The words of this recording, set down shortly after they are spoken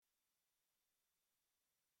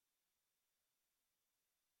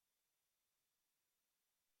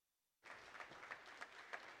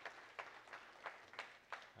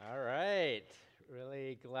All right.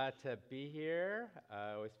 Really glad to be here.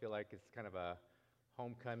 I always feel like it's kind of a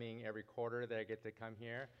homecoming every quarter that I get to come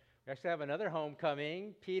here. We actually have another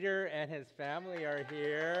homecoming. Peter and his family are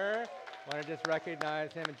here. Want to just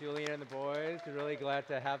recognize him and Julian and the boys. We're really glad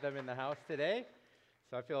to have them in the house today.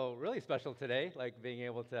 So I feel really special today, like being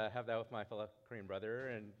able to have that with my fellow Korean brother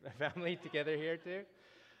and family together here too.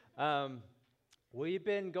 We've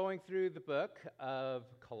been going through the book of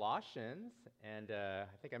Colossians, and I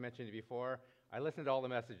think I mentioned it before. I listened to all the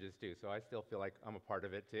messages too, so I still feel like I'm a part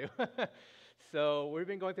of it too. So we've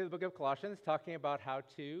been going through the book of Colossians, talking about how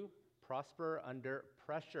to prosper under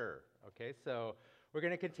pressure. Okay, so we're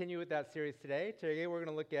going to continue with that series today. Today we're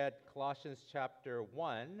going to look at Colossians chapter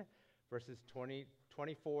 1, verses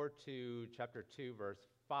 24 to chapter 2, verse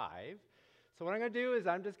 5. So what I'm going to do is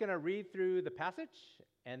I'm just going to read through the passage,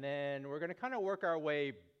 and then we're going to kind of work our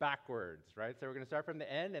way backwards, right? So we're going to start from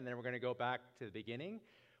the end, and then we're going to go back to the beginning,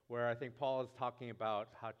 where I think Paul is talking about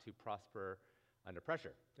how to prosper under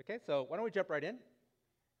pressure. Okay, so why don't we jump right in?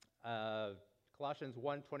 Colossians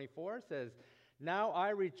 1:24 says, "Now I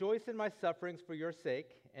rejoice in my sufferings for your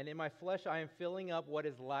sake, and in my flesh I am filling up what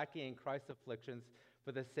is lacking in Christ's afflictions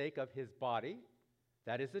for the sake of his body,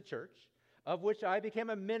 that is the church, of which I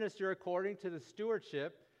became a minister according to the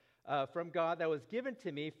stewardship from God that was given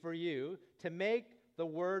to me for you, to make the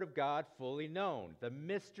word of God fully known, the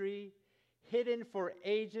mystery hidden for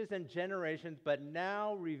ages and generations, but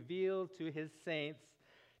now revealed to his saints.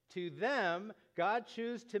 To them, God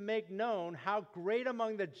chose to make known how great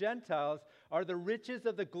among the Gentiles are the riches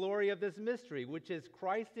of the glory of this mystery, which is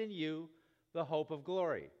Christ in you, the hope of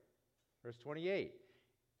glory." Verse 28.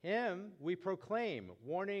 "Him we proclaim,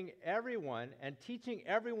 warning everyone and teaching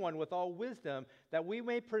everyone with all wisdom, that we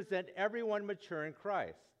may present everyone mature in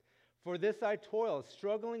Christ. For this I toil,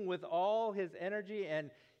 struggling with all his energy,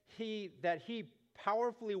 and he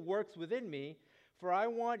powerfully works within me. For I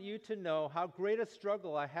want you to know how great a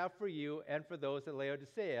struggle I have for you and for those at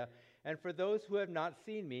Laodicea, and for those who have not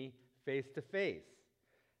seen me face to face,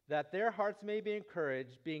 that their hearts may be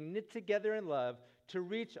encouraged, being knit together in love, to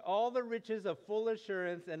reach all the riches of full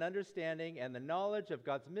assurance and understanding and the knowledge of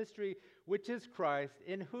God's mystery, which is Christ,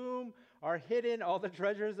 in whom are hidden all the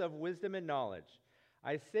treasures of wisdom and knowledge.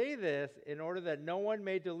 I say this in order that no one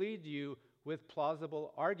may delude you with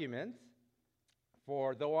plausible arguments.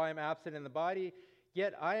 For though I am absent in the body,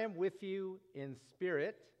 yet I am with you in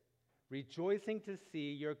spirit, rejoicing to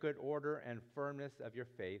see your good order and firmness of your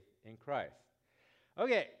faith in Christ."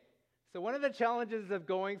 Okay. So one of the challenges of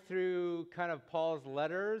going through kind of Paul's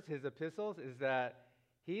letters, his epistles, is that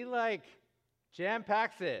he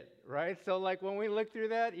jam-packs it, right? So when we look through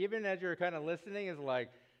that, even as you're kind of listening, it's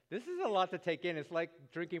like, this is a lot to take in. It's like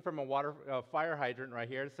drinking from a fire hydrant right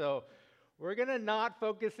here. So we're going to not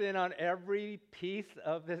focus in on every piece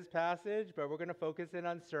of this passage, but we're going to focus in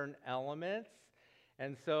on certain elements.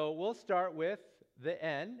 And so we'll start with the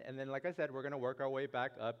end, and then like I said, we're going to work our way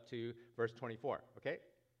back up to verse 24, okay?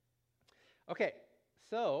 Okay,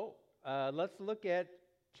 so let's look at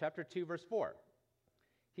chapter 2, verse 4.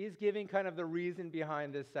 He's giving kind of the reason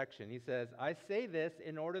behind this section. He says, "I say this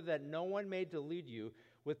in order that no one may delude you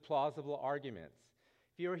with plausible arguments."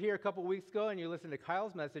 If you were here a couple weeks ago and you listened to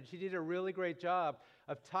Kyle's message, he did a really great job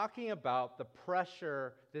of talking about the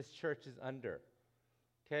pressure this church is under.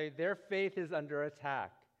 Okay, their faith is under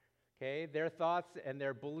attack. Okay, their thoughts and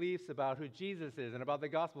their beliefs about who Jesus is and about the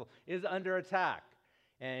gospel is under attack.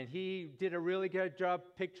 And he did a really good job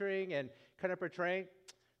picturing and kind of portraying.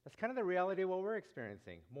 That's kind of the reality of what we're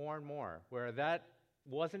experiencing more and more, where that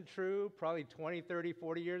wasn't true probably 20, 30,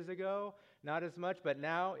 40 years ago, not as much, but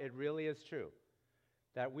now it really is true.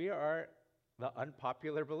 That we are the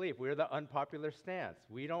unpopular belief. We're the unpopular stance.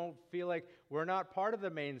 We don't feel like we're not part of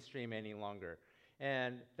the mainstream any longer.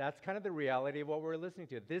 And that's kind of the reality of what we're listening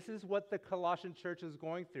to. This is what the Colossian church is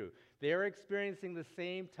going through. They're experiencing the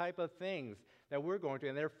same type of things that we're going through,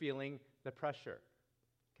 and they're feeling the pressure.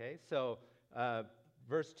 Okay, so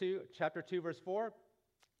chapter 2, verse 4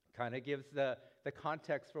 kind of gives the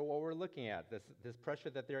context for what we're looking at, this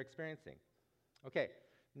pressure that they're experiencing. Okay,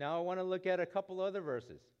 now I want to look at a couple other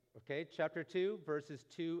verses. Okay, chapter 2, verses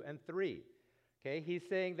 2 and 3. Okay, he's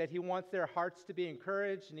saying that he wants their hearts to be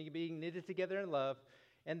encouraged and being knitted together in love,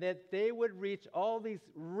 and that they would reach all these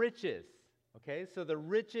riches. Okay, so the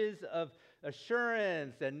riches of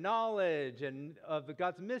assurance and knowledge and of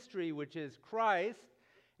God's mystery, which is Christ.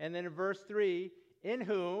 And then in verse 3, in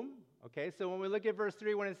whom. Okay, so when we look at verse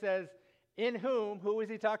 3, when it says, in whom, who is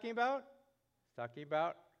he talking about? He's talking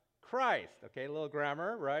about Christ. Okay, a little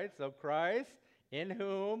grammar, right? So Christ, in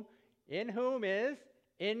whom is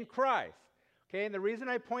in Christ. Okay, and the reason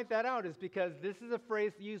I point that out is because this is a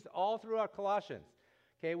phrase used all throughout Colossians.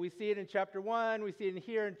 Okay, we see it in chapter 1, we see it in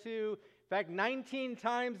here in 2. In fact, 19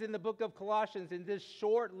 times in the book of Colossians, in this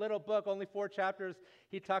short little book, only 4 chapters,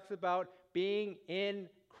 he talks about being in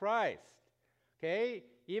Christ. Okay,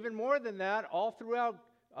 even more than that, all throughout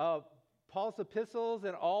Paul's epistles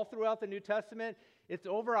and all throughout the New Testament, it's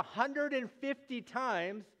over 150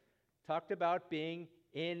 times talked about being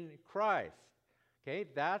in Christ. Okay,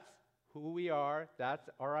 that's who we are. That's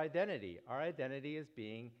our identity. Our identity is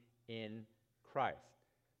being in Christ.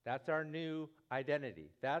 That's our new identity.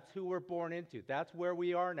 That's who we're born into. That's where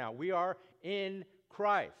we are now. We are in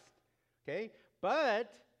Christ. Okay,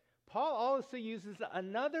 but Paul also uses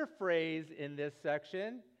another phrase in this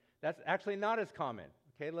section that's actually not as common.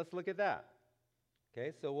 Okay, let's look at that.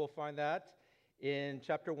 Okay, so we'll find that in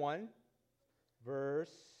chapter 1, verse,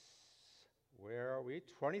 where are we?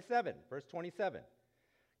 27, verse 27.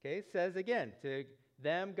 Okay, it says again, to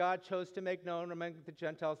them God chose to make known among the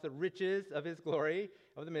Gentiles the riches of his glory,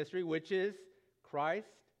 of the mystery, which is Christ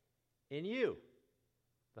in you,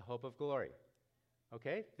 the hope of glory.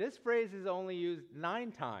 Okay, this phrase is only used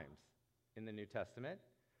 9 times in the New Testament.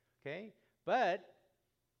 Okay, but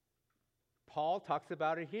Paul talks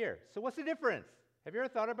about it here. So what's the difference? Have you ever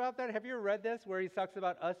thought about that? Have you ever read this where he talks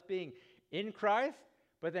about us being in Christ,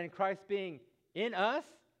 but then Christ being in us?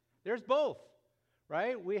 There's both,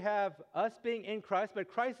 right? We have us being in Christ, but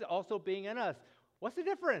Christ also being in us. What's the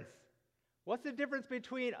difference? What's the difference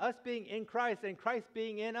between us being in Christ and Christ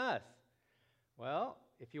being in us? Well,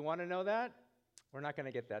 if you want to know that, we're not going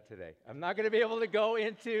to get that today. I'm not going to be able to go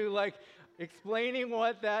into explaining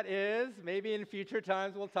what that is. Maybe in future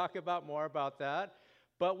times we'll talk about more about that.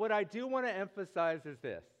 But what I do want to emphasize is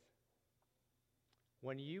this.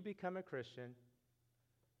 When you become a Christian,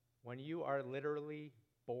 when you are literally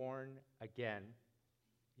born again,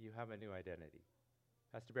 you have a new identity.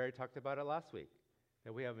 Pastor Barry talked about it last week,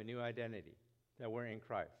 that we have a new identity, that we're in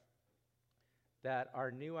Christ. That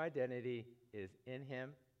our new identity is in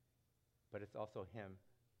him, but it's also him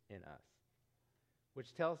in us.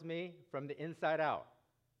 Which tells me from the inside out.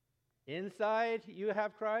 Inside you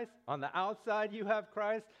have Christ. On the outside you have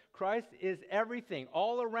Christ. Christ is everything,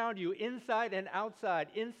 all around you, inside and outside.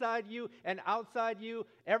 Inside you and outside you.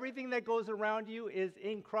 Everything that goes around you is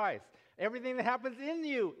in Christ. Everything that happens in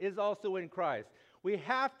you is also in Christ. We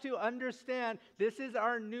have to understand this is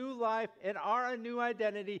our new life and our new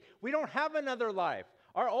identity. We don't have another life.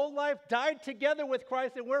 Our old life died together with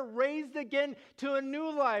Christ, and we're raised again to a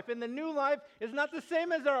new life. And the new life is not the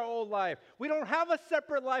same as our old life. We don't have a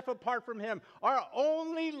separate life apart from him. Our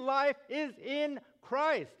only life is in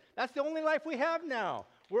Christ. That's the only life we have now.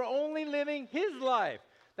 We're only living his life.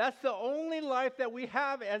 That's the only life that we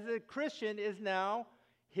have as a Christian is now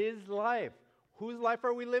his life. Whose life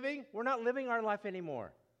are we living? We're not living our life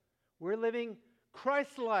anymore. We're living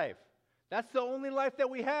Christ's life. That's the only life that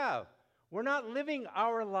we have. We're not living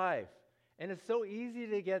our life. And it's so easy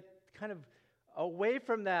to get kind of away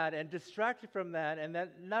from that and distracted from that, and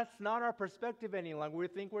that's not our perspective any longer. We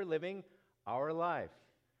think we're living our life.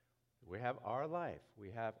 We have our life. We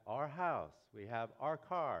have our house. We have our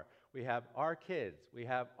car. We have our kids. We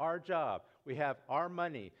have our job. We have our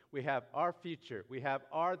money. We have our future. We have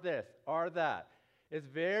our this, our that. It's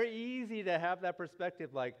very easy to have that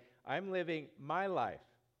perspective like, I'm living my life.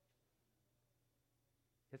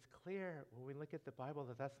 It's clear when we look at the Bible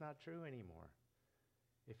that that's not true anymore.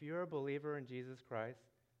 If you're a believer in Jesus Christ,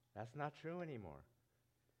 that's not true anymore.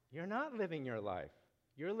 You're not living your life.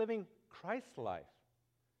 You're living Christ's life.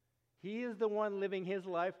 He is the one living his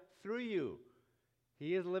life through you.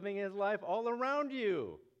 He is living his life all around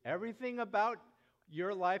you. Everything about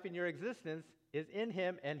your life and your existence is in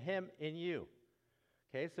him and him in you.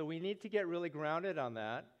 Okay, so we need to get really grounded on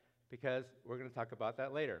that because we're going to talk about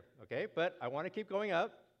that later. Okay, but I want to keep going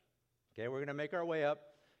up. Okay, we're going to make our way up.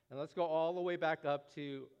 And let's go all the way back up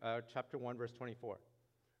to chapter 1, verse 24,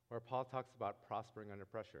 where Paul talks about prospering under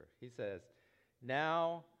pressure. He says,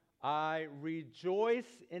 now I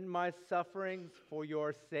rejoice in my sufferings for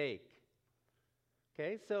your sake.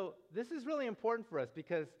 Okay, so this is really important for us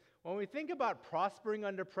because when we think about prospering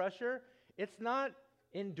under pressure, it's not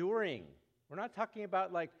enduring. We're not talking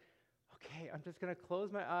about like, okay, I'm just going to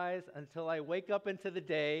close my eyes until I wake up into the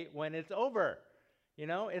day when it's over. You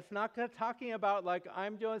know, it's not talking about like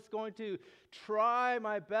I'm just going to try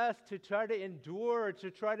my best to try to endure, to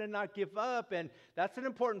try to not give up. And that's an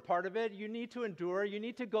important part of it. You need to endure. You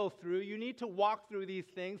need to go through. You need to walk through these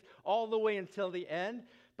things all the way until the end.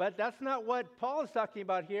 But that's not what Paul is talking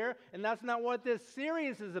about here, and that's not what this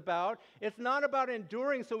series is about. It's not about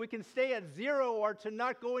enduring so we can stay at zero or to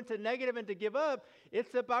not go into negative and to give up.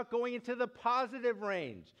 It's about going into the positive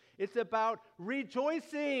range. It's about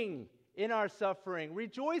rejoicing in our suffering,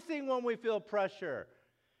 rejoicing when we feel pressure.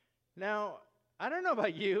 Now, I don't know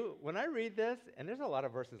about you, when I read this, and there's a lot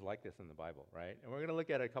of verses like this in the Bible, right? And we're going to look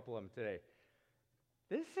at a couple of them today.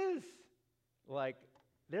 This is like,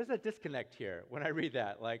 there's a disconnect here when I read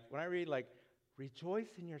that. Like, when I read, like, rejoice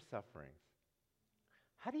in your sufferings.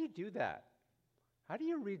 How do you do that? How do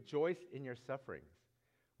you rejoice in your sufferings,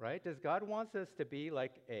 right? Does God want us to be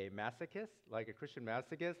like a masochist, like a Christian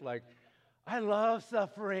masochist? Like, I love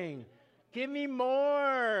suffering. Give me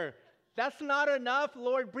more. That's not enough,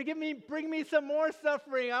 Lord. Bring me some more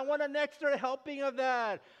suffering. I want an extra helping of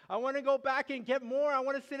that. I want to go back and get more. I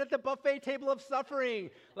want to sit at the buffet table of suffering.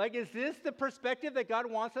 Like, is this the perspective that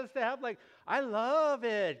God wants us to have? Like, I love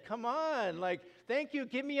it. Come on. Like, thank you.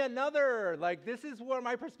 Give me another. Like, this is where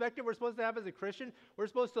my perspective we're supposed to have as a Christian. We're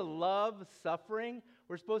supposed to love suffering.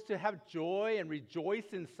 We're supposed to have joy and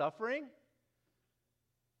rejoice in suffering.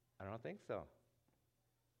 I don't think so.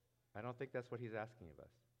 I don't think that's what he's asking of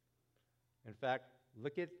us. In fact,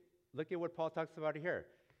 look at what Paul talks about here.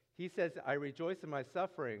 He says, I rejoice in my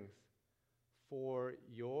sufferings for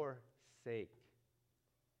your sake.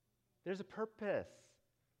 There's a purpose.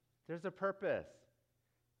 There's a purpose.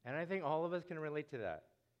 And I think all of us can relate to that.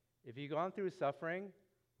 If you've gone through suffering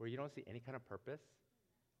where you don't see any kind of purpose,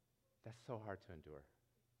 that's so hard to endure.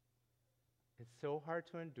 It's so hard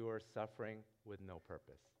to endure suffering with no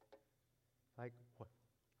purpose. Like,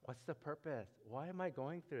 what's the purpose? Why am I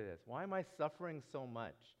going through this? Why am I suffering so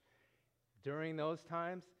much? During those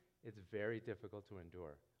times, it's very difficult to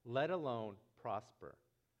endure, let alone prosper.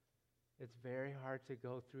 It's very hard to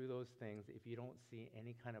go through those things if you don't see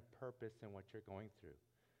any kind of purpose in what you're going through.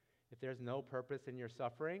 If there's no purpose in your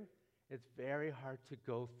suffering, it's very hard to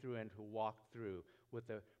go through and to walk through with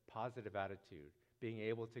a positive attitude, being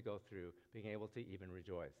able to go through, being able to even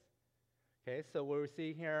rejoice. Okay, so what we're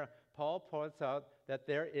seeing here, Paul points out that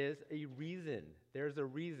there is a reason. There's a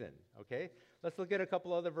reason, okay? Let's look at a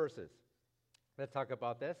couple other verses. Let's talk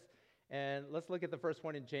about this. And let's look at the first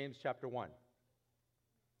one in James chapter 1.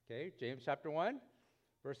 Okay, James chapter 1,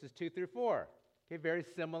 verses 2 through 4. Okay, very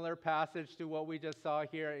similar passage to what we just saw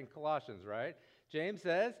here in Colossians, right? James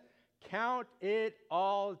says, count it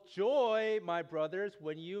all joy, my brothers,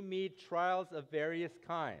 when you meet trials of various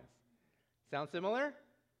kinds. Sound similar?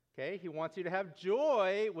 Okay, he wants you to have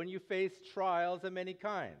joy when you face trials of many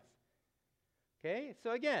kinds. Okay,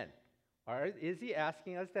 so again, is he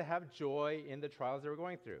asking us to have joy in the trials that we're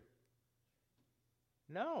going through?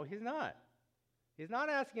 No, he's not. He's not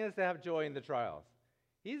asking us to have joy in the trials.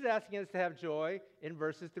 He's asking us to have joy in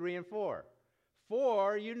verses 3 and 4.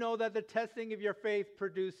 For you know that the testing of your faith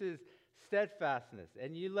produces steadfastness,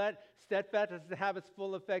 and you let steadfastness have its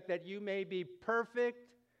full effect, that you may be perfect,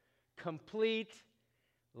 complete,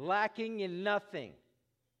 lacking in nothing.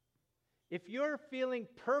 If you're feeling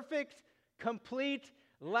perfect, complete,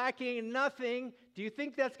 lacking in nothing, do you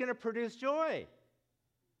think that's going to produce joy?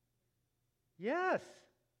 Yes,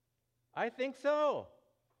 I think so.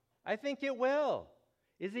 I think it will.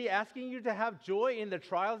 Is he asking you to have joy in the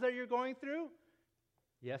trials that you're going through?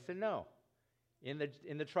 Yes and no. In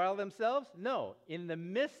the trial themselves? No. In the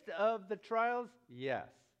midst of the trials? Yes.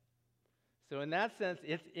 So in that sense,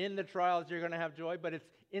 it's in the trials you're going to have joy, but it's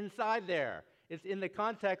inside there. It's in the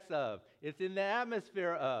context of. It's in the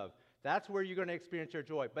atmosphere of. That's where you're going to experience your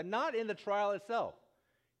joy, but not in the trial itself.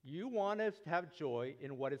 You want to have joy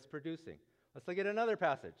in what it's producing. Let's look at another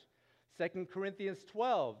passage. 2 Corinthians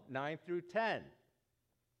 12, 9 through 10.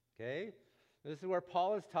 Okay? This is where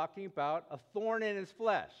Paul is talking about a thorn in his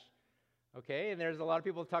flesh. Okay? And there's a lot of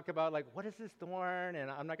people talk about, like, what is this thorn?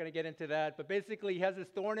 And I'm not going to get into that. But basically, he has this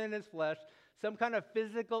thorn in his flesh, some kind of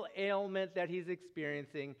physical ailment that he's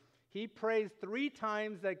experiencing. He prays 3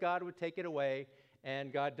 times that God would take it away,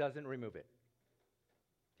 and God doesn't remove it.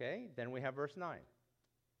 Okay? Then we have verse 9.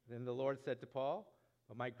 Then the Lord said to Paul,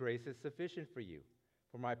 but my grace is sufficient for you,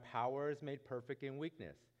 for my power is made perfect in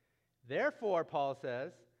weakness. Therefore, Paul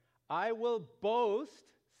says, I will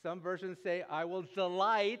boast, some versions say, I will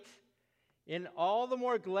delight in all the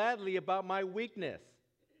more gladly about my weakness,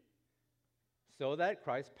 so that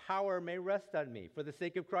Christ's power may rest on me. For the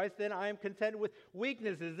sake of Christ, then, I am content with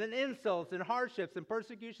weaknesses and insults and hardships and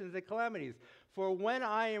persecutions and calamities. For when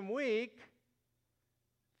I am weak,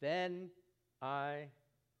 then I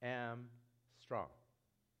am strong.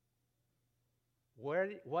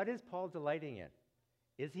 What is Paul delighting in?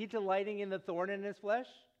 Is he delighting in the thorn in his flesh?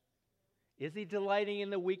 Is he delighting in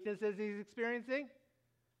the weaknesses he's experiencing?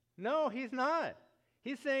 No, he's not.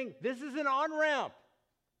 He's saying, this is an on-ramp.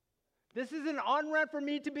 This is an on-ramp for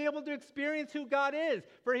me to be able to experience who God is,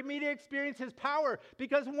 for me to experience his power.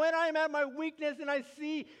 Because when I'm at my weakness and I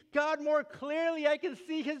see God more clearly, I can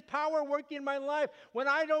see his power working in my life. When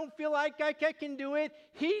I don't feel like I can do it,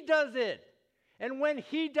 he does it. And when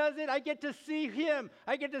he does it, I get to see him.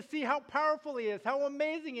 I get to see how powerful he is, how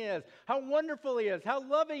amazing he is, how wonderful he is, how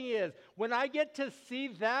loving he is. When I get to see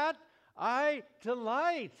that, I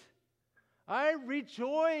delight. I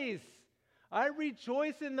rejoice. I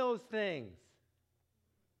rejoice in those things.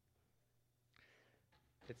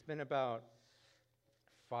 It's been about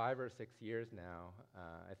 5 or 6 years now.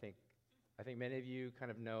 I think many of you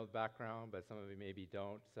kind of know the background, but some of you maybe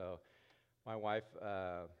don't. So my wife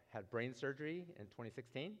had brain surgery in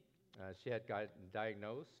 2016. She had gotten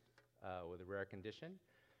diagnosed with a rare condition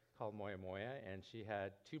called moya moya, and she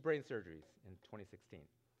had 2 brain surgeries in 2016.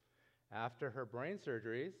 After her brain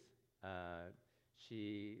surgeries,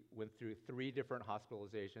 she went through 3 different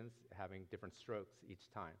hospitalizations, having different strokes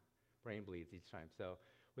each time, brain bleeds each time. So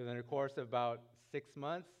within a course of about 6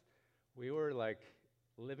 months, we were like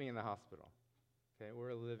living in the hospital. Okay, we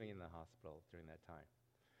were living in the hospital during that time.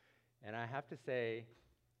 And I have to say,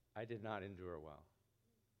 I did not endure well.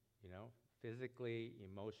 You know, physically,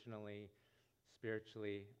 emotionally,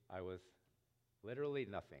 spiritually, I was literally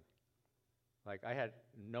nothing. Like, I had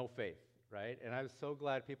no faith, right? And I was so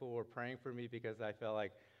glad people were praying for me because I felt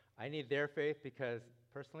like I need their faith because,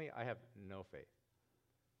 personally, I have no faith.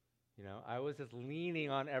 You know, I was just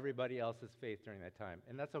leaning on everybody else's faith during that time,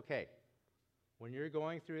 and that's okay. When you're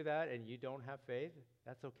going through that and you don't have faith,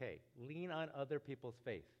 that's okay. Lean on other people's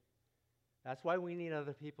faith. That's why we need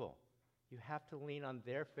other people. You have to lean on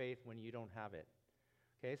their faith when you don't have it.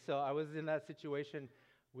 Okay, so I was in that situation.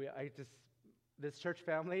 This church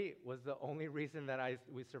family was the only reason that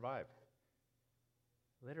we survived.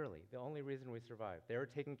 Literally, the only reason we survived. They were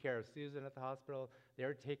taking care of Susan at the hospital. They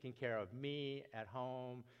were taking care of me at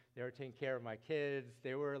home. They were taking care of my kids.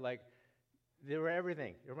 They were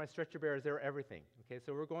everything. They were my stretcher bearers. They were everything. Okay,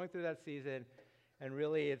 so we're going through that season, and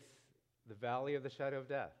really it's the valley of the shadow of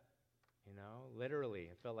death. You know, literally,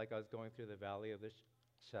 it felt like I was going through the valley of the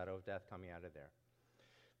shadow of death coming out of there.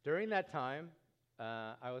 During that time,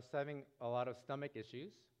 I was having a lot of stomach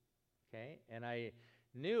issues, okay, and I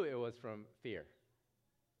knew it was from fear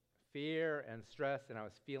and stress, and I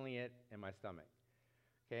was feeling it in my stomach.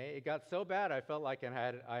 Okay, it got so bad I felt like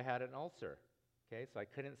I had an ulcer. Okay, so I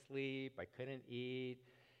couldn't sleep, I couldn't eat,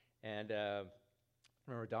 and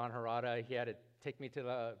remember Don Harada, he had to take me to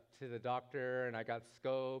the doctor, and I got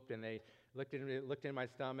scoped, and they looked in my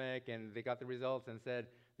stomach, and they got the results and said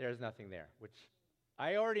there's nothing there, which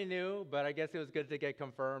I already knew, but I guess it was good to get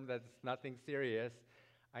confirmed that it's nothing serious.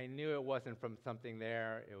 I knew it wasn't from something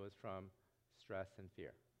there, it was from stress and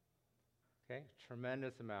fear. Okay,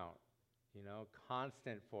 tremendous amount, you know,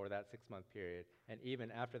 constant for that 6-month period, and even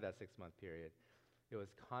after that 6-month period, it was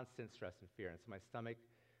constant stress and fear, and so my stomach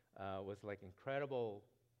was like incredible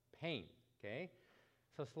pain, okay?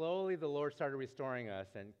 So slowly the Lord started restoring us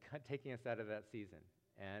and taking us out of that season.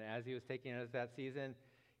 And as he was taking us that season,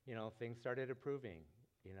 you know, things started improving.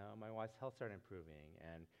 You know, my wife's health started improving.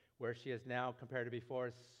 And where she is now compared to before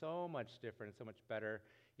is so much different, so much better,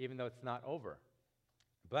 even though it's not over.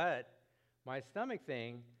 But my stomach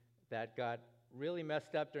thing that got really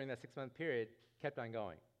messed up during that 6-month period kept on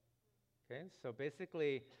going. Okay, so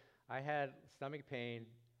basically I had stomach pain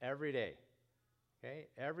every day. Okay,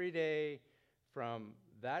 every day from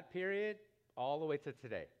that period all the way to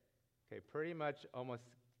today. Okay, pretty much almost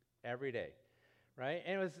every day, right?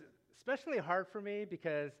 And it was especially hard for me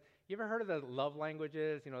because you ever heard of the love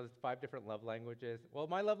languages? You know, there's 5 different love languages. Well,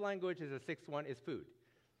 my love language is the 6th one is food.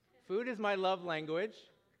 Food is my love language.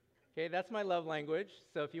 Okay, that's my love language.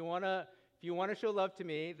 So if you wanna show love to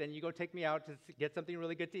me, then you go take me out to get something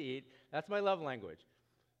really good to eat. That's my love language.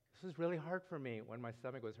 This was really hard for me when my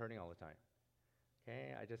stomach was hurting all the time.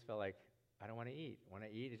 Okay, I just felt like I don't want to eat. When I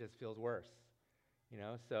eat, it just feels worse. You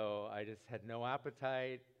know, so I just had no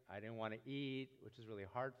appetite. I didn't want to eat, which is really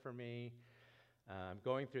hard for me. I'm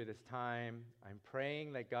going through this time. I'm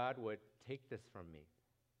praying that God would take this from me.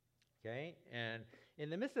 Okay, and in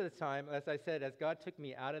the midst of this time, as I said, as God took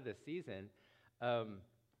me out of this season,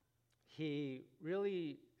 he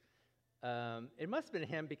really, it must have been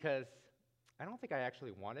him because I don't think I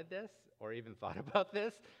actually wanted this or even thought about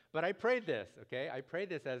this, but I prayed this, okay? I prayed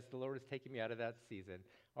this as the Lord was taking me out of that season,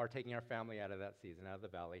 or taking our family out of that season, out of the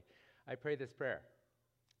valley. I prayed this prayer.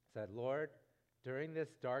 I said, Lord, during this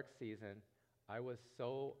dark season, I was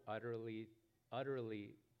so utterly,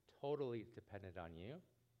 totally dependent on you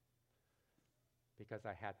because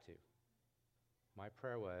I had to. my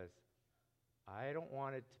prayer was, I don't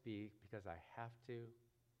want it to be because I have to.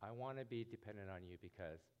 I want to be dependent on you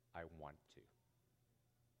because I want to.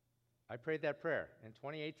 I prayed that prayer. In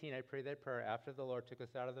 2018, I prayed that prayer after the Lord took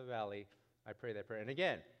us out of the valley. I prayed that prayer. And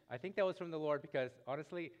again, I think that was from the Lord because,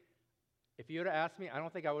 honestly, if you would have asked me, I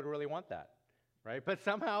don't think I would really want that, right? But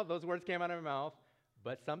somehow those words came out of my mouth,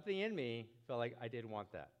 but something in me felt like I didn't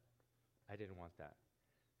want that. I didn't want that.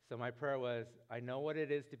 So my prayer was, I know what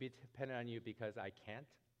it is to be dependent on you because I can't.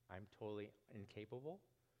 I'm totally incapable.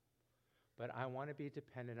 But I want to be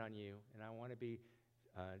dependent on you, and I want to be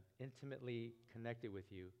intimately connected with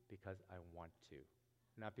you because I want to,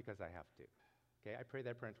 not because I have to. Okay, I prayed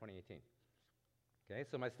that prayer in 2018. Okay,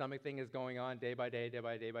 so my stomach thing is going on day by day, day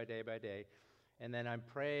by day, by day by day. And then I'm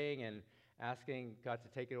praying and asking God to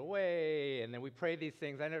take it away. And then we pray these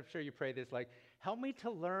things. I'm sure you pray this like, help me to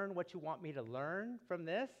learn what you want me to learn from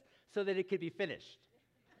this so that it could be finished.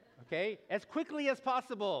 Okay, as quickly as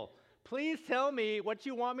possible. Please tell me what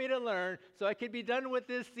you want me to learn so I could be done with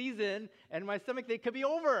this season and my stomach thing could be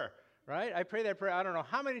over. Right? I pray that prayer I don't know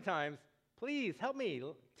how many times. Please help me.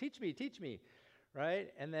 Teach me. Right?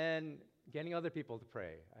 And then getting other people to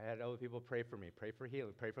pray. I had other people pray for me, pray for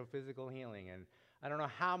healing, pray for physical healing. And I don't know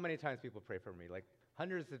how many times people pray for me, like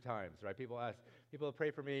hundreds of times, right? People ask people to pray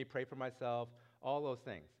for me, pray for myself, all those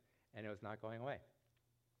things. And it was not going away.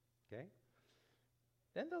 Okay?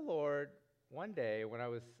 Then the Lord, one day when I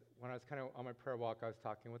was kind of on my prayer walk, I was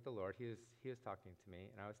talking with the Lord. He was talking to me,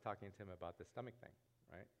 and I was talking to him about the stomach thing,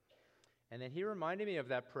 right? And then he reminded me of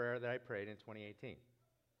that prayer that I prayed in 2018.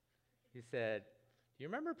 He said, do you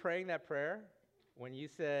remember praying that prayer when you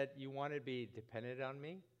said you want to be dependent on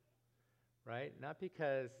me, right? Not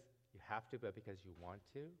because you have to, but because you want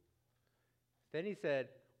to. Then he said,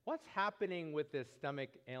 what's happening with this stomach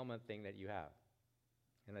ailment thing that you have?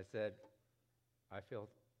 And I said, I feel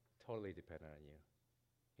totally dependent on you.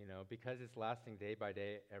 You know, because it's lasting day by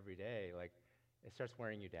day, every day, like it starts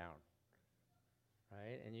wearing you down,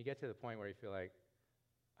 right? And you get to the point where you feel like,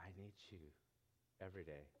 I need you every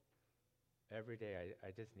day. Every day,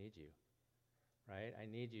 I just need you, right? I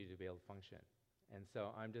need you to be able to function. And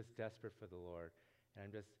so I'm just desperate for the Lord, and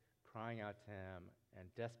I'm just crying out to him and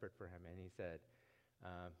desperate for him. And he said,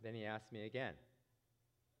 then he asked me again,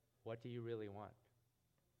 what do you really want?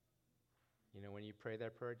 You know, when you pray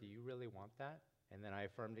that prayer, do you really want that? And then I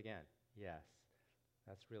affirmed again, yes,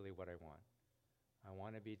 that's really what I want. I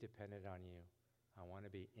want to be dependent on you. I want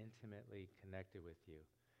to be intimately connected with you.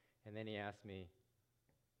 And then he asked me,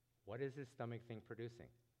 what is this stomach thing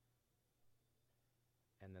producing?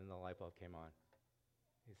 And then the light bulb came on.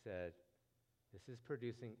 He said, this is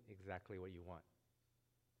producing exactly what you want.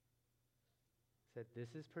 He said,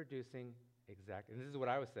 this is producing exactly, and this is what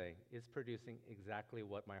I was saying, it's producing exactly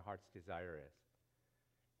what my heart's desire is.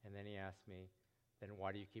 And then he asked me, then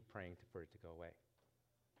why do you keep praying for it to go away?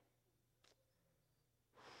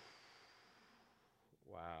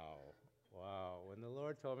 Wow. When the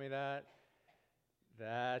Lord told me that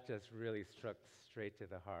just really struck straight to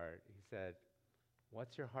the heart. He said,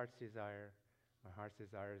 what's your heart's desire? My heart's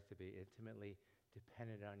desire is to be intimately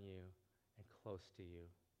dependent on you and close to you.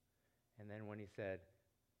 And then when he said,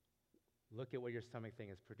 look at what your stomach thing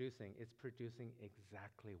is producing, it's producing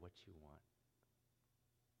exactly what you want.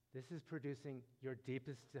 This is producing your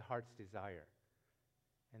deepest heart's desire.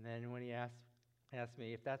 And then when he asked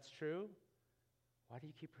me, if that's true, why do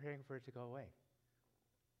you keep praying for it to go away?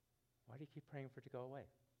 Why do you keep praying for it to go away?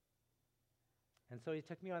 And so he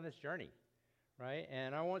took me on this journey, right?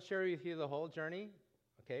 And I won't share with you the whole journey,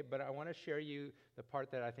 okay? But I want to share you the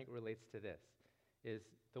part that I think relates to this, is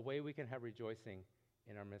the way we can have rejoicing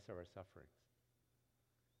in our midst of our sufferings.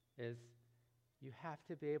 Is you have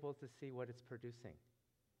to be able to see what it's producing.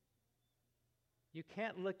 You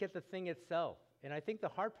can't look at the thing itself. And I think the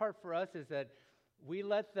hard part for us is that we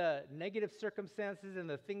let the negative circumstances and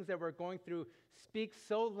the things that we're going through speak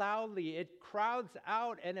so loudly. It crowds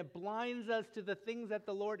out and it blinds us to the things that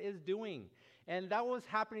the Lord is doing. And that was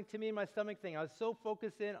happening to me in my stomach thing. I was so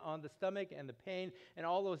focused in on the stomach and the pain and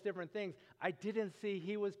all those different things. I didn't see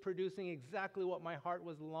he was producing exactly what my heart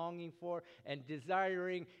was longing for and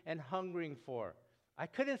desiring and hungering for. I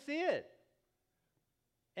couldn't see it.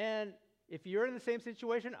 And if you're in the same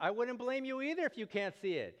situation, I wouldn't blame you either if you can't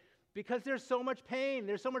see it. Because there's so much pain,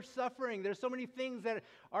 there's so much suffering, there's so many things that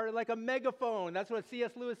are like a megaphone. That's what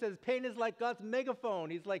C.S. Lewis says. Pain is like God's megaphone.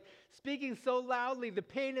 He's like speaking so loudly. The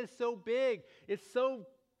pain is so big. It's so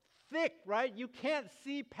thick, right? You can't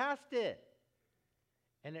see past it.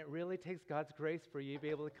 And it really takes God's grace for you to be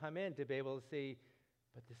able to come in, to be able to see,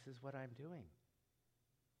 but this is what I'm doing.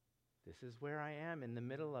 This is where I am in the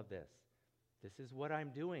middle of this. This is what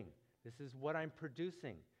I'm doing. This is what I'm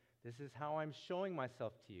producing. This is how I'm showing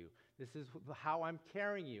myself to you. This is how I'm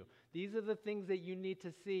carrying you. These are the things that you need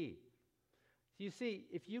to see. You see,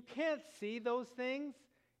 if you can't see those things,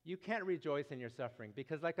 you can't rejoice in your suffering.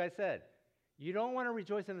 Because like I said, you don't want to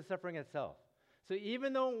rejoice in the suffering itself. So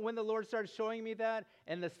even though when the Lord started showing me that,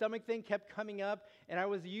 and the stomach thing kept coming up, and I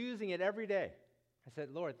was using it every day, I said,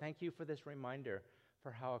 Lord, thank you for this reminder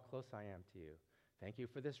for how close I am to you. Thank you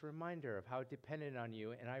for this reminder of how dependent on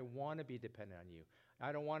you, and I want to be dependent on you.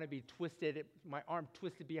 I don't want to be twisted, my arm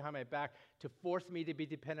twisted behind my back to force me to be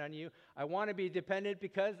dependent on you. I want to be dependent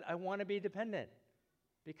because I want to be dependent.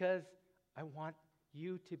 Because I want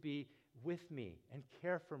you to be with me and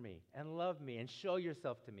care for me and love me and show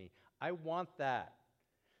yourself to me. I want that.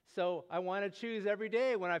 So I want to choose every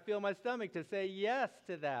day when I feel my stomach to say yes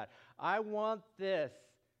to that. I want this.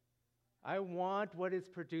 I want what it's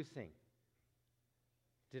producing.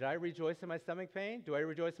 Did I rejoice in my stomach pain? Do I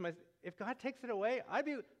rejoice in my... If God takes it away, I'd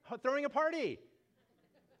be throwing a party.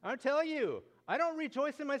 I'll tell you, I don't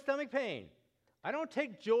rejoice in my stomach pain. I don't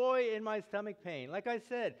take joy in my stomach pain. Like I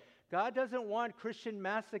said, God doesn't want Christian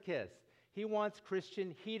masochists. He wants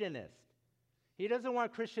Christian hedonists. He doesn't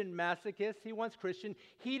want Christian masochists. He wants Christian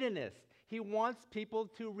hedonists. He wants people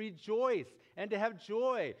to rejoice and to have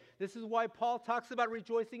joy. This is why Paul talks about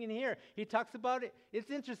rejoicing in here. He talks about it. It's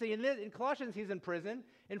interesting. In Colossians, he's in prison.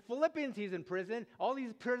 In Philippians, he's in prison. All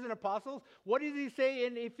these prison apostles. What does he say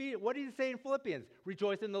what does he say in Philippians?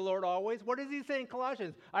 Rejoice in the Lord always. What does he say in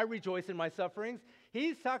Colossians? I rejoice in my sufferings.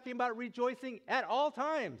 He's talking about rejoicing at all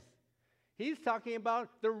times. He's talking about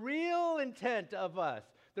the real intent of us,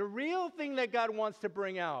 the real thing that God wants to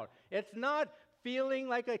bring out. It's not feeling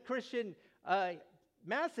like a Christian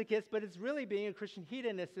masochist, but it's really being a Christian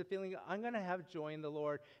hedonist, feeling I'm going to have joy in the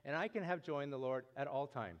Lord, and I can have joy in the Lord at all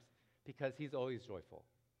times because he's always joyful.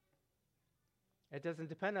 It doesn't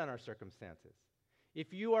depend on our circumstances.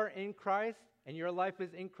 If you are in Christ and your life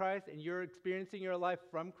is in Christ and you're experiencing your life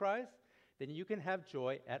from Christ, then you can have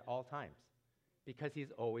joy at all times because he's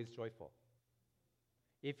always joyful.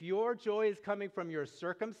 If your joy is coming from your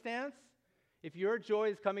circumstance, if your joy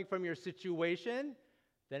is coming from your situation,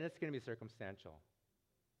 then it's going to be circumstantial,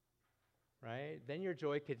 right? Then your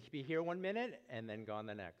joy could be here 1 minute and then gone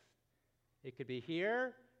the next. It could be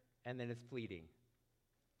here and then it's fleeting.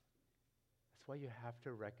 That's why you have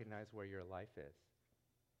to recognize where your life is.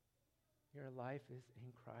 Your life is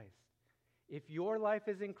in Christ. If your life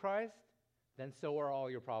is in Christ, then so are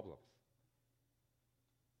all your problems.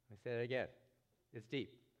 Let me say that again. It's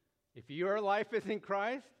deep. If your life is in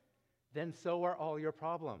Christ, then so are all your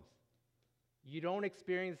problems. You don't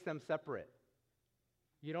experience them separate.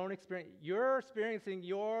 You're experiencing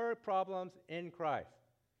your problems in Christ.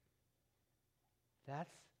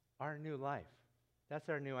 That's our new life. That's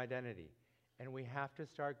our new identity. And we have to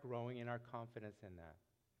start growing in our confidence in that.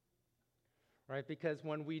 Right? Because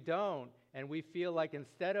when we don't, and we feel like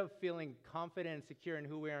instead of feeling confident and secure in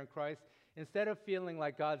who we are in Christ, instead of feeling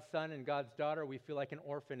like God's son and God's daughter, we feel like an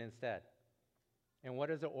orphan instead. And what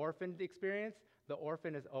does an orphan experience? The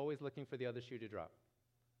orphan is always looking for the other shoe to drop.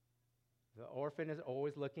 The orphan is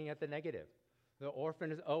always looking at the negative. The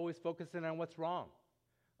orphan is always focusing on what's wrong.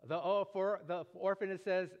 The orphan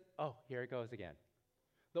says, oh, here it goes again.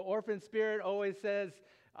 The orphan spirit always says,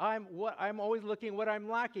 I'm always looking what I'm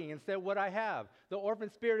lacking instead of what I have. The orphan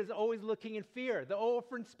spirit is always looking in fear. The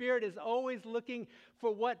orphan spirit is always looking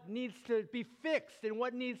for what needs to be fixed and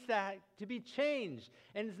what needs to be changed.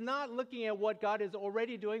 And is not looking at what God is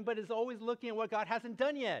already doing, but is always looking at what God hasn't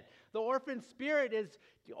done yet. The orphan spirit is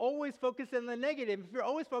always focused on the negative. If you're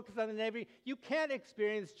always focused on the negative, you can't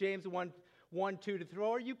experience James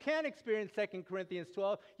 1:2-3. You can't experience 2 Corinthians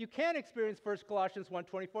 12. You can't experience 1 Colossians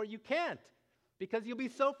 1:24. You can't. Because you'll be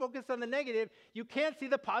so focused on the negative, you can't see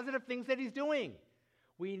the positive things that he's doing.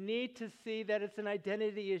 We need to see that it's an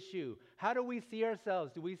identity issue. How do we see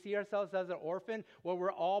ourselves? Do we see ourselves as an orphan where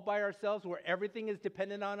we're all by ourselves, where everything is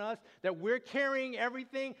dependent on us, that we're carrying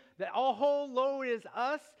everything, that our whole load is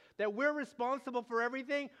us, that we're responsible for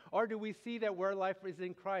everything? Or do we see that our life is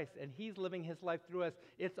in Christ and he's living his life through us?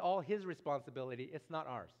 It's all his responsibility. It's not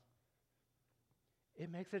ours.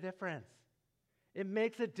 It makes a difference. It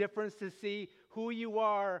makes a difference to see who you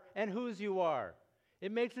are and whose you are.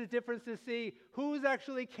 It makes a difference to see who's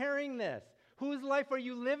actually carrying this. Whose life are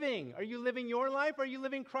you living? Are you living your life or are you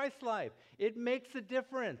living Christ's life? It makes a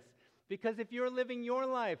difference. Because if you're living your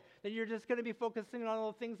life, then you're just going to be focusing on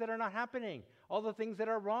all the things that are not happening, all the things that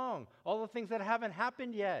are wrong, all the things that haven't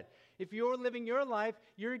happened yet. If you're living your life,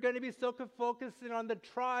 you're going to be so focusing on the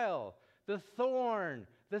trial, the thorn,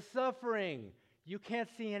 the suffering. You can't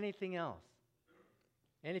see anything else.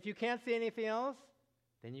 And if you can't see anything else,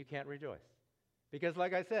 then you can't rejoice. Because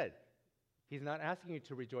like I said, he's not asking you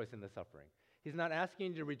to rejoice in the suffering. He's not asking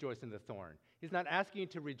you to rejoice in the thorn. He's not asking you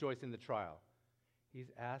to rejoice in the trial.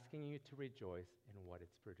 He's asking you to rejoice in what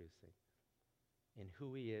it's producing, in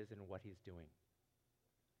who he is and what he's doing.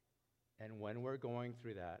 And when we're going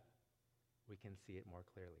through that, we can see it more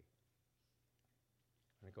clearly.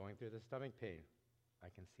 When I'm going through the stomach pain, I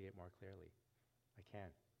can see it more clearly. I can.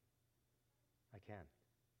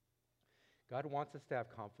 God wants us to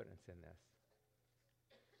have confidence in this.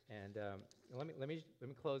 And let me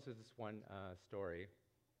close with this one story.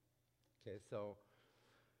 Okay, so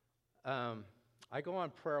I go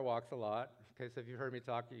on prayer walks a lot. Okay, so if you've heard me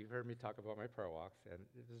talk about my prayer walks, and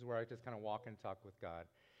this is where I just kind of walk and talk with God.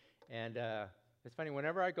 And it's funny,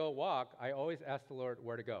 whenever I go walk, I always ask the Lord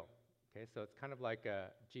where to go. Okay, so it's kind of like a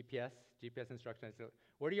GPS instruction. I say,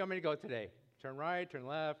 where do you want me to go today? Turn right, turn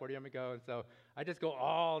left, where do you want me to go? And so I just go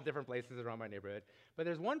all different places around my neighborhood. But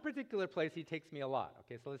there's one particular place he takes me a lot.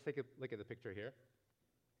 Okay, so let's take a look at the picture here.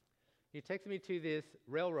 He takes me to this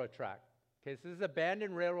railroad track. Okay, so this is an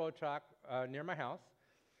abandoned railroad track near my house.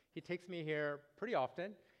 He takes me here pretty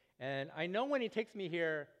often. And I know when he takes me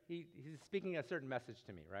here, he's speaking a certain message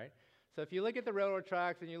to me, right? So if you look at the railroad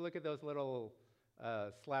tracks and you look at those little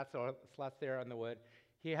slats there on the wood,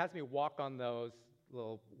 he has me walk on those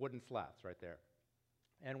little wooden slats right there.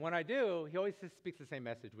 And when I do, he always just speaks the same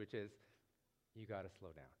message, which is, you got to slow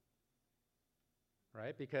down,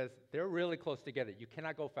 right? Because they're really close together. You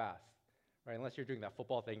cannot go fast, right? Unless you're doing that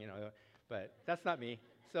football thing, but that's not me.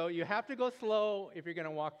 So you have to go slow if you're going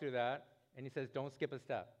to walk through that. And he says, don't skip a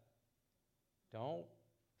step. Don't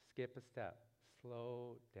skip a step.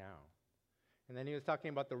 Slow down. And then he was talking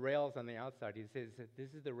about the rails on the outside. He says,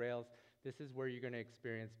 this is the rails. This is where you're going to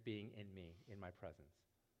experience being in me, in my presence.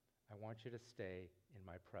 I want you to stay in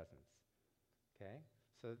my presence. Okay?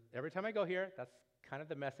 So every time I go here, that's kind of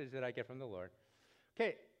the message that I get from the Lord.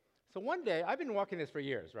 Okay, so one day, I've been walking this for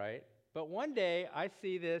years, right? But one day, I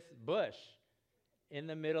see this bush in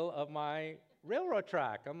the middle of my railroad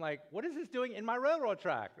track. I'm like, what is this doing in my railroad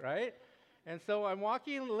track, right? And so I'm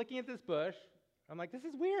walking, looking at this bush. I'm like, this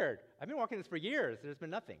is weird. I've been walking this for years. There's been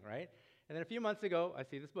nothing, right? And then a few months ago, I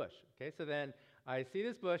see this bush. Okay, so then I see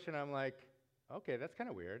this bush, and I'm like, okay, that's kind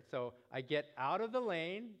of weird. So I get out of the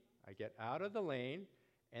lane,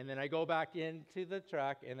 and then I go back into the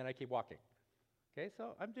track, and then I keep walking. Okay,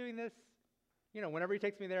 so I'm doing this. Whenever he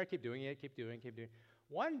takes me there, I keep doing it.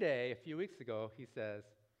 One day, a few weeks ago, he says,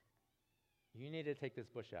 you need to take this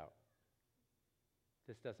bush out.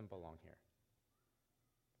 This doesn't belong here.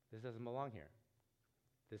 This doesn't belong here.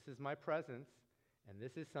 This is my presence, and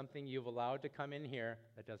this is something you've allowed to come in here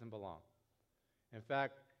that doesn't belong. In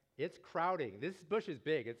fact, it's crowding. This bush is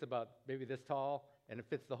big. It's about maybe this tall, and it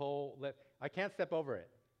fits the whole lip. I can't step over it.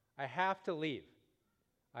 I have to leave.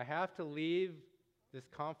 I have to leave this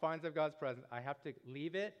confines of God's presence. I have to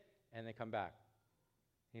leave it and then come back.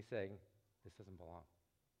 He's saying, this doesn't belong.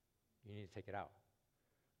 You need to take it out.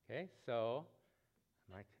 Okay, so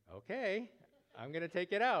I'm like, okay, I'm going to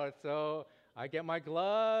take it out. So I get my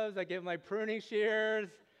gloves, I get my pruning shears,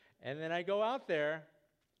 and then I go out there,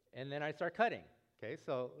 and then I start cutting. Okay,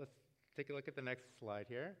 so let's take a look at the next slide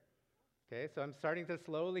here. Okay, so I'm starting to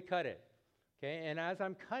slowly cut it. Okay, and as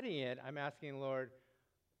I'm cutting it, I'm asking, Lord,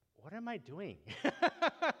 what am I doing?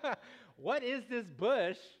 What is this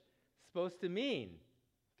bush supposed to mean?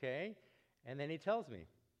 Okay, and then he tells me.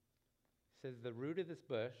 He says, the root of this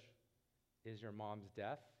bush is your mom's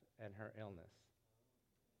death and her illness.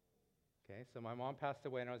 Okay, so my mom passed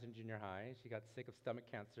away when I was in junior high. She got sick of stomach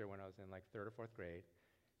cancer when I was in like 3rd or 4th grade.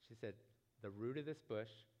 She said, the root of this bush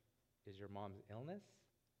is your mom's illness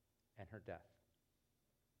and her death.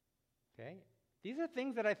 Okay? These are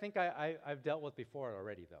things that I think I've dealt with before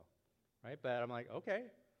already, though. Right? But I'm like, okay.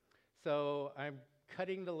 So I'm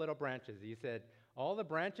cutting the little branches. He said, all the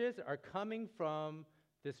branches are coming from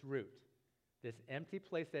this root, this empty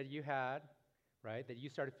place that you had, right, that you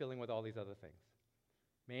started filling with all these other things.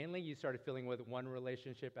 Mainly, you started filling with one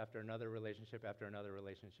relationship after another relationship after another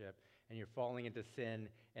relationship, and you're falling into sin,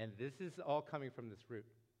 and this is all coming from this root.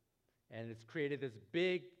 And it's created this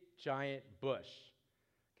big, giant bush.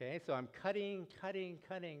 Okay, so I'm cutting,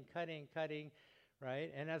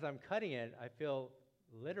 right? And as I'm cutting it, I feel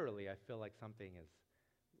like something is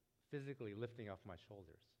physically lifting off my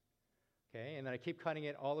shoulders. Okay, and then I keep cutting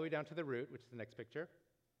it all the way down to the root, which is the next picture.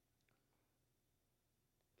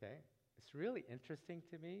 Okay, it's really interesting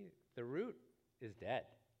to me. The root is dead,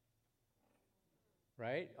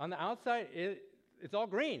 right? On the outside, it's all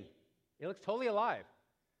green. It looks totally alive.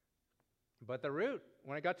 But the root,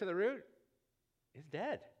 when I got to the root, it's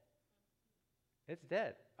dead. It's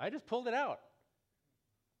dead. I just pulled it out.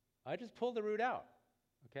 I just pull the root out,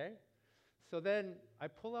 okay? So then I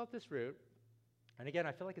pull out this root, and again,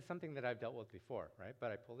 I feel like it's something that I've dealt with before, right?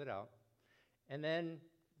 But I pulled it out, and then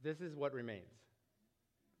this is what remains.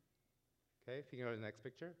 Okay, if you can go to the next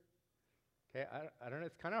picture. Okay, I don't know,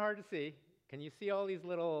 it's kind of hard to see. Can you see all these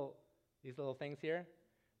little things here?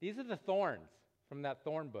 These are the thorns from that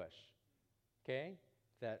thorn bush, okay?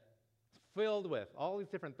 That's filled with all these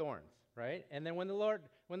different thorns, right? And then when the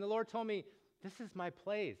Lord told me, this is my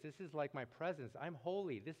place, this is like my presence, I'm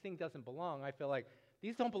holy, this thing doesn't belong, I feel like,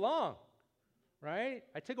 these don't belong, right?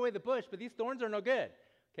 I took away the bush, but these thorns are no good.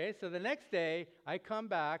 Okay, so the next day, I come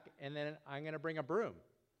back, and then I'm going to bring a broom.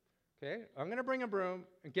 Okay, I'm going to bring a broom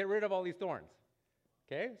and get rid of all these thorns.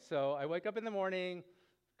 Okay, so I wake up in the morning,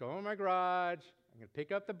 go in my garage, I'm going to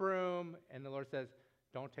pick up the broom, and the Lord says,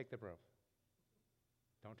 don't take the broom.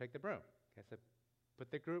 Don't take the broom. Okay, so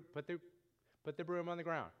put the broom on the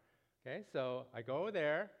ground. Okay, so I go over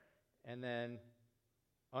there, and then,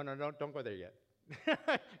 oh no, don't go there yet.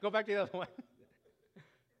 Go back to the other one.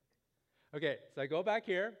 Okay, so I go back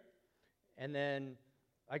here, and then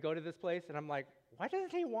I go to this place, and I'm like, why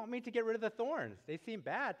doesn't he want me to get rid of the thorns? They seem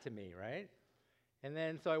bad to me, right? And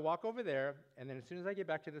then, so I walk over there, and then as soon as I get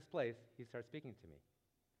back to this place, he starts speaking to me.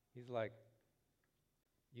 He's like,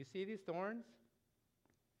 you see these thorns?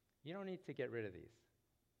 You don't need to get rid of these,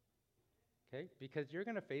 okay? Because you're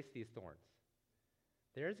going to face these thorns.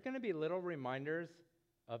 There's going to be little reminders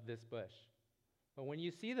of this bush. But when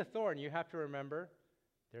you see the thorn, you have to remember,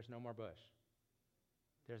 there's no more bush.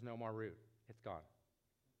 There's no more root. It's gone.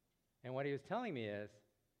 And what he was telling me is,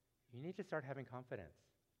 you need to start having confidence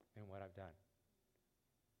in what I've done.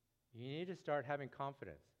 You need to start having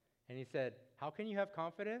confidence. And he said, how can you have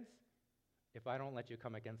confidence if I don't let you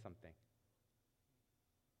come against something?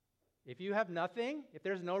 If you have nothing, if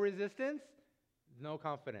there's no resistance, no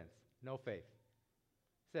confidence, no faith.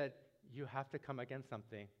 He said, you have to come against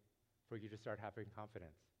something for you to start having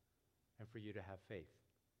confidence and for you to have faith.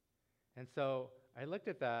 And so I looked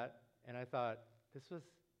at that, and I thought, this was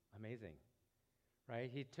amazing, right?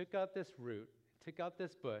 He took out this root, took out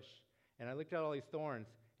this bush, and I looked at all these thorns,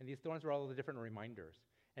 and these thorns were all the different reminders.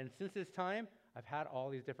 And since this time, I've had all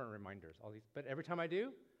these different reminders, but every time I do,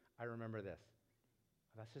 I remember this.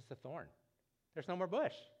 That's just a thorn. There's no more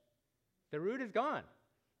bush. The root is gone,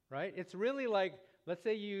 right? It's really like, let's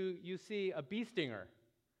say you see a bee stinger,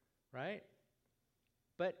 right?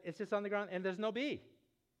 But it's just on the ground, and there's no bee.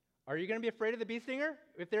 Are you going to be afraid of the bee stinger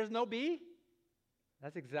if there's no bee?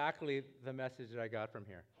 That's exactly the message that I got from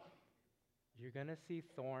here. You're going to see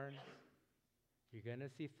thorns. You're going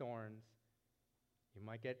to see thorns. You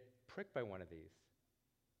might get pricked by one of these.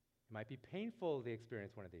 It might be painful to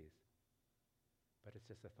experience one of these. But it's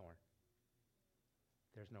just a thorn.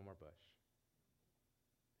 There's no more bush.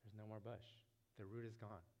 There's no more bush. The root is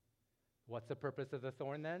gone. What's the purpose of the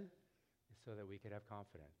thorn then? Is so that we could have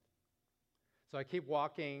confidence. So I keep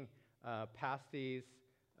walking past these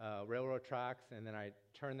railroad tracks, and then I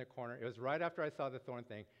turn the corner. It was right after I saw the thorn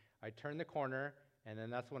thing. I turned the corner, and then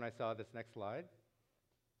that's when I saw this next slide.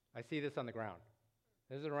 I see this on the ground.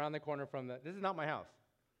 This is around the corner from this is not my house,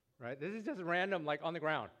 right? This is just random, like on the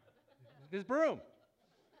ground. This broom.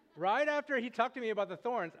 Right after he talked to me about the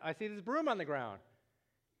thorns, I see this broom on the ground.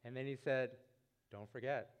 And then he said, don't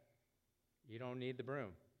forget, you don't need the broom.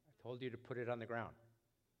 I told you to put it on the ground.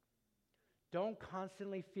 Don't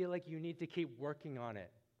constantly feel like you need to keep working on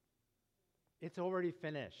it. It's already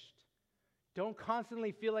finished. Don't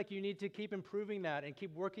constantly feel like you need to keep improving that and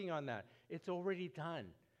keep working on that. It's already done.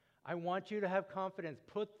 I want you to have confidence.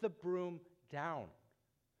 Put the broom down.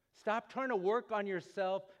 Stop trying to work on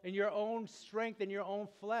yourself and your own strength and your own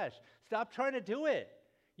flesh. Stop trying to do it.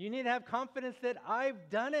 You need to have confidence that I've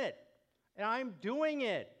done it and I'm doing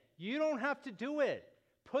it. You don't have to do it.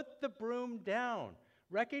 Put the broom down.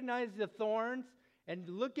 Recognize the thorns and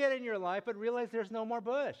look at it in your life, but realize there's no more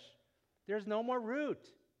bush. There's no more root.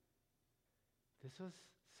 This was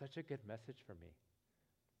such a good message for me.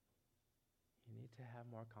 You need to have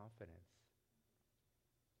more confidence.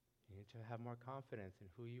 You need to have more confidence in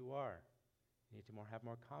who you are. You need to have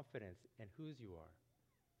more confidence in whose you are.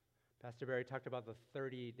 Pastor Barry talked about the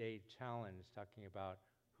 30-day challenge, talking about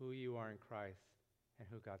who you are in Christ and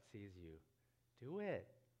who God sees you. Do it.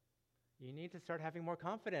 You need to start having more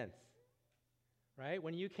confidence, right?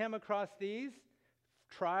 When you come across these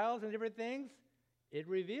trials and different things, it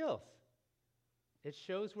reveals. It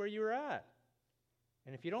shows where you're at.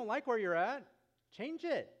 And if you don't like where you're at, change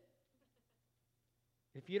it.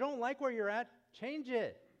 If you don't like where you're at, change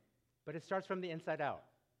it. But it starts from the inside out.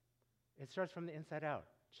 It starts from the inside out.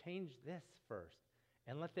 Change this first,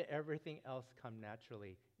 and let everything else come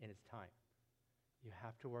naturally in its time. You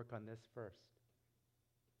have to work on this first.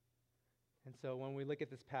 And so when we look at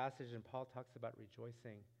this passage and Paul talks about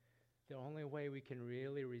rejoicing, the only way we can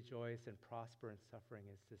really rejoice and prosper in suffering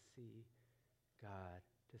is to see God,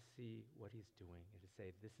 to see what he's doing, and to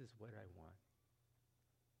say, this is what I want.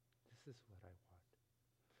 This is what I want.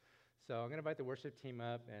 So I'm going to invite the worship team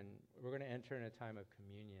up, and we're going to enter in a time of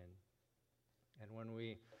communion. And when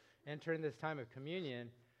we enter in this time of communion,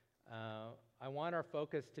 I want our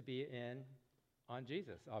focus to be on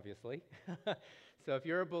Jesus, obviously. So if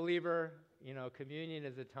you're a believer, communion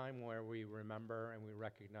is a time where we remember and we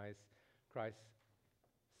recognize Christ's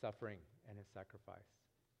suffering and his sacrifice.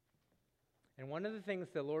 And one of the things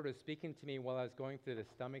the Lord was speaking to me while I was going through the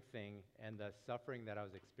stomach thing and the suffering that I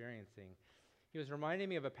was experiencing, he was reminding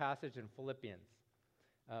me of a passage in Philippians.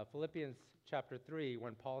 Philippians chapter 3,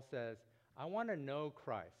 when Paul says, I want to know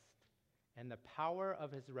Christ and the power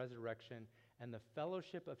of his resurrection and the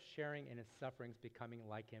fellowship of sharing in his sufferings, becoming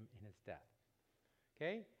like him in his death.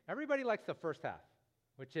 Okay? Everybody likes the first half,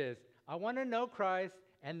 which is, I want to know Christ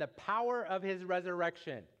and the power of his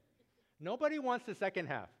resurrection. Nobody wants the second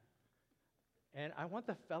half. And I want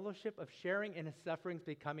the fellowship of sharing in his sufferings,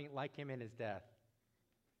 becoming like him in his death.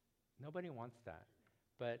 Nobody wants that.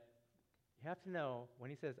 But you have to know, when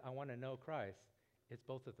he says, I want to know Christ, it's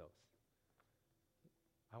both of those.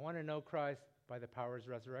 I want to know Christ by the power of his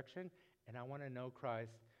resurrection, and I want to know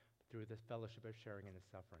Christ through the fellowship of sharing in his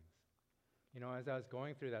sufferings. As I was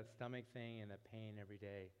going through that stomach thing and that pain every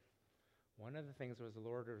day, one of the things was the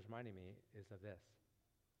Lord was reminding me is of this.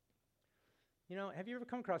 Have you ever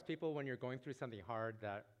come across people when you're going through something hard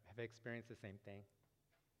that have experienced the same thing?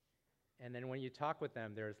 And then when you talk with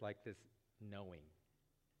them, there's like this knowing,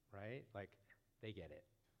 right? Like, they get it.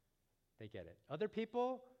 They get it. Other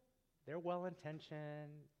people, they're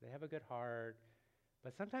well-intentioned, they have a good heart,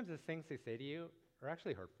 but sometimes the things they say to you are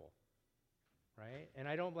actually hurtful, right? And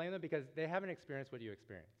I don't blame them because they haven't experienced what you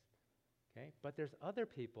experienced, okay? But there's other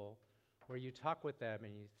people where you talk with them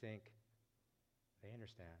and you think, they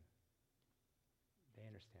understand. They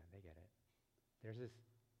understand, they get it. There's this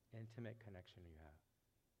intimate connection you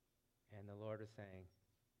have. And the Lord is saying,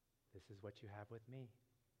 this is what you have with me.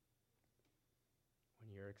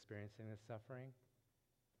 When you're experiencing this suffering,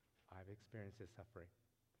 I've experienced this suffering,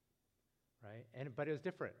 right? But it was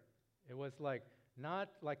different. It was not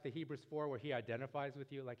like the Hebrews 4 where he identifies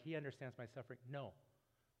with you, like he understands my suffering. No,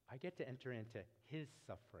 I get to enter into his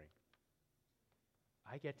suffering.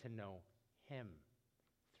 I get to know him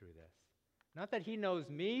through this. Not that he knows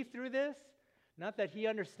me through this, not that he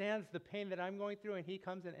understands the pain that I'm going through and he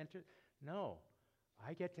comes and enters. No,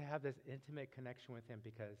 I get to have this intimate connection with him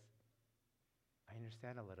because I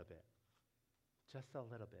understand a little bit, just a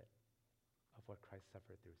little bit of what Christ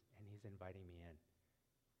suffered through, and he's inviting me in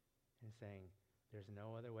and saying, there's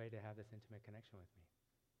no other way to have this intimate connection with me.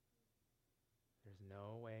 There's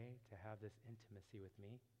no way to have this intimacy with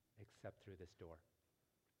me except through this door.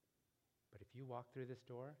 But if you walk through this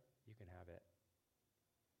door, you can have it.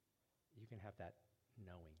 You can have that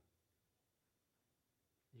knowing.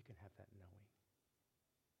 You can have that knowing.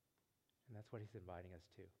 And that's what he's inviting us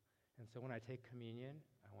to. And so when I take communion,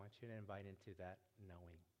 I want you to invite into that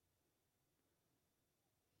knowing.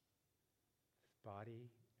 His body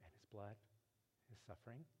and his blood, his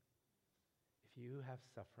suffering. If you have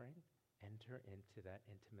suffering, enter into that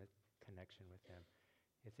intimate connection with him.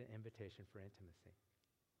 It's an invitation for intimacy.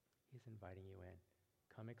 He's inviting you in.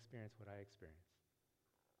 Come experience what I experienced.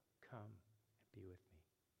 Come and be with me.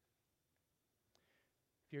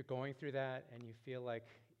 If you're going through that and you feel like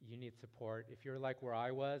you need support, if you're like where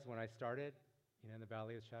I was when I started, in the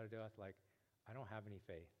valley of the shadow of death, like, I don't have any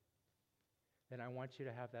faith, then I want you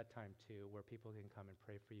to have that time too where people can come and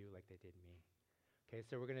pray for you like they did me. Okay,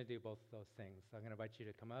 so we're going to do both of those things. So I'm going to invite you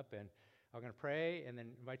to come up and I'm going to pray and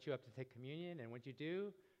then invite you up to take communion. And when you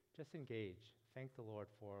do, just engage. Thank the Lord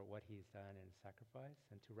for what he's done in his sacrifice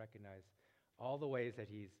and to recognize all the ways that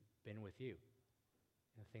he's been with you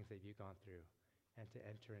and the things that you've gone through and to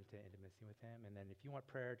enter into intimacy with him. And then if you want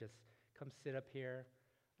prayer, just come sit up here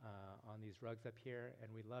on these rugs up here,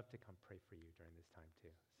 and we'd love to come pray for you during this time too.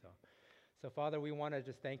 So Father, we want to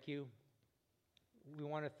just thank you. We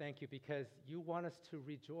want to thank you because you want us to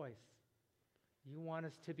rejoice. You want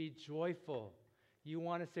us to be joyful. You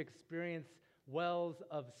want us to experience wells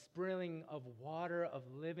of spring of water, of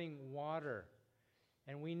living water.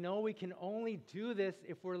 And we know we can only do this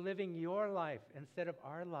if we're living your life instead of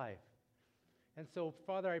our life. And so,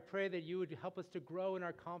 Father, I pray that you would help us to grow in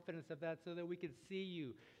our confidence of that so that we could see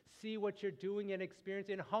you, see what you're doing and experience,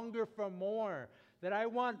 and hunger for more. That I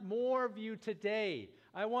want more of you today.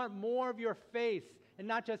 I want more of your face and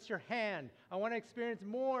not just your hand. I want to experience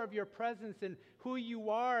more of your presence and who you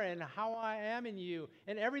are and how I am in you,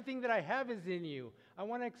 and everything that I have is in you. I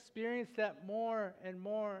want to experience that more and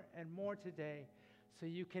more and more today, so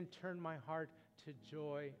you can turn my heart to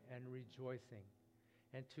joy and rejoicing,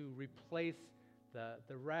 and to replace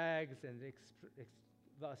the rags and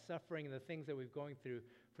the suffering and the things that we're going through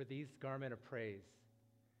for these garment of praise.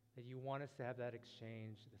 That you want us to have that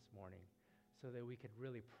exchange this morning, so that we could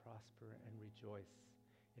really prosper and rejoice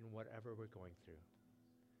in whatever we're going through.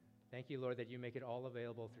 Thank you, Lord, that you make it all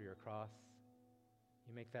available through your cross.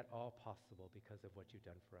 You make that all possible because of what you've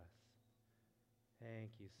done for us.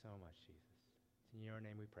 Thank you so much, Jesus. In your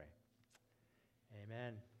name we pray.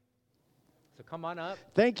 Amen. So come on up.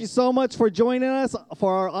 Thank you so much for joining us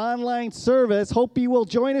for our online service. Hope you will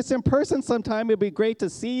join us in person sometime. It'd be great to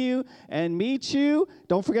see you and meet you.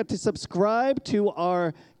 Don't forget to subscribe to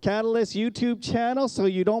our Catalyst YouTube channel so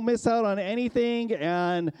you don't miss out on anything.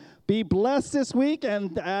 And be blessed this week.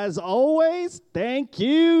 And as always, thank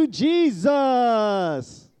you,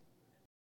 Jesus.